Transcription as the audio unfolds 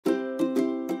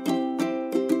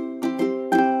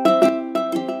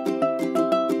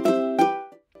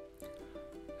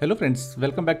Hello friends,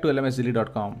 welcome back to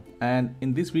lmsdaily.com, and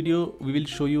in this video we will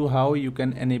show you how you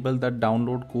can enable the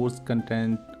download course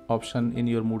content option in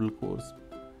your Moodle course.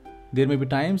 There may be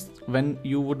times when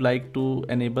you would like to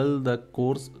enable the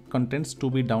course contents to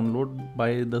be downloaded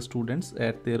by the students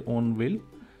at their own will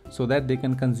so that they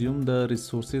can consume the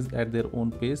resources at their own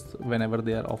pace whenever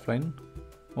they are offline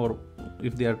or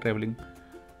if they are traveling.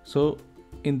 So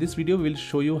in this video we'll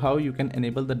show you how you can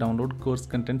enable the download course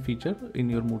content feature in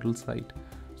your Moodle site.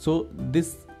 So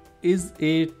this is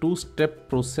a two-step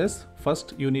process.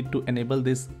 First you need to enable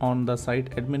this on the site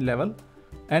admin level,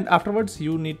 and afterwards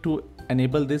you need to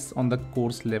enable this on the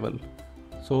course level.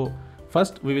 So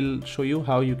first we will show you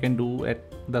how you can do at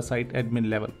the site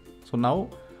admin level. So now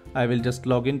I will just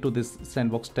log into this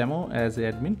sandbox demo as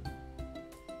an admin.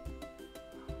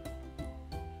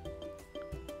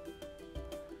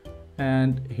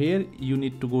 And here you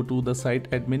need to go to the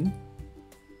site admin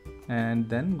and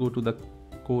then go to the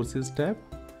courses tab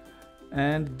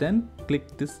and then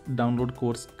click this download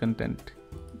course content.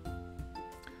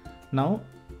 Now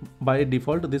by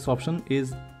default this option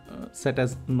is set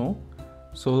as no,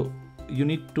 so you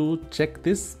need to check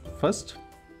this first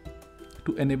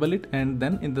to enable it, and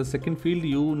then in the second field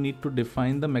you need to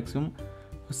define the maximum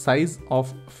size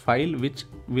of file which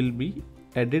will be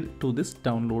added to this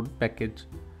download package.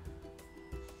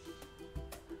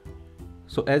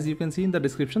 So as you can see in the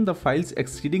description, the files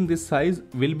exceeding this size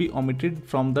will be omitted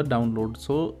from the download.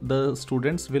 So the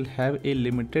students will have a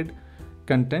limited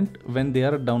content when they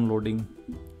are downloading.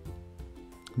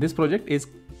 This project is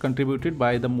contributed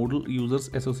by the Moodle Users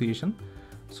Association.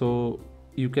 So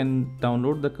you can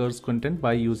download the course content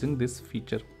by using this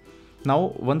feature.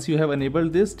 Now once you have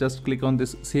enabled this, just click on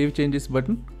this Save Changes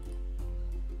button.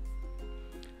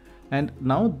 And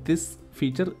now this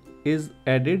feature is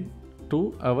added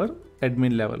to our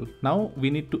admin level. Now we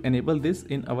need to enable this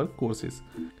in our courses.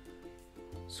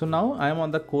 So now I am on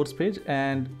the course page,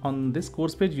 and on this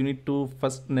course page you need to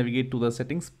first navigate to the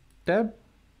settings tab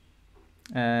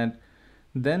and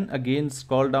then again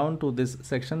scroll down to this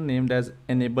section named as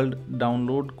enabled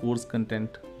download course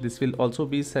content. This will also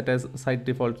be set as site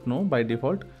default no by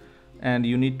default, and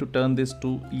you need to turn this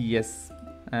to yes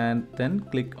and then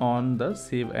click on the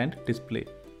save and display.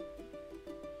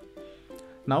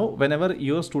 Now whenever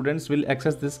your students will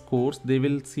access this course, they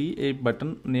will see a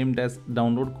button named as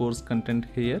download course content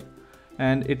here,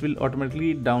 and it will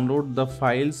automatically download the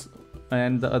files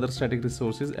and the other static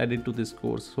resources added to this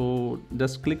course. So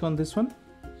just click on this one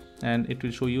and it will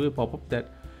show you a pop-up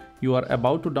that you are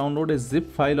about to download a zip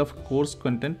file of course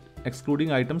content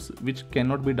excluding items which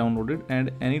cannot be downloaded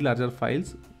and any larger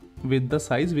files with the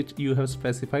size which you have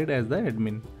specified as the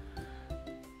admin.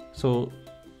 So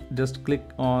just click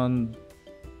on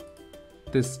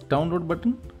this download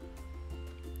button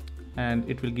and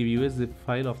it will give you a zip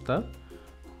file of the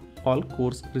all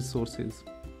course resources.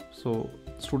 So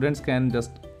students can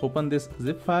just open this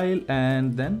zip file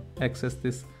and then access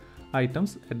these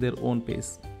items at their own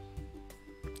pace.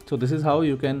 So this is how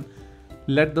you can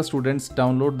let the students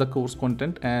download the course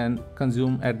content and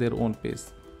consume at their own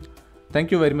pace. Thank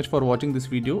you very much for watching this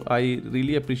video. I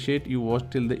really appreciate you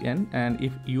watched till the end, and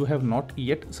if you have not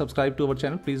yet subscribed to our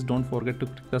channel, please don't forget to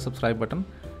click the subscribe button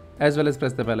as well as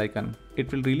press the bell icon. It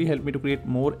will really help me to create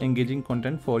more engaging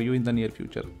content for you in the near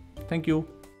future. Thank you.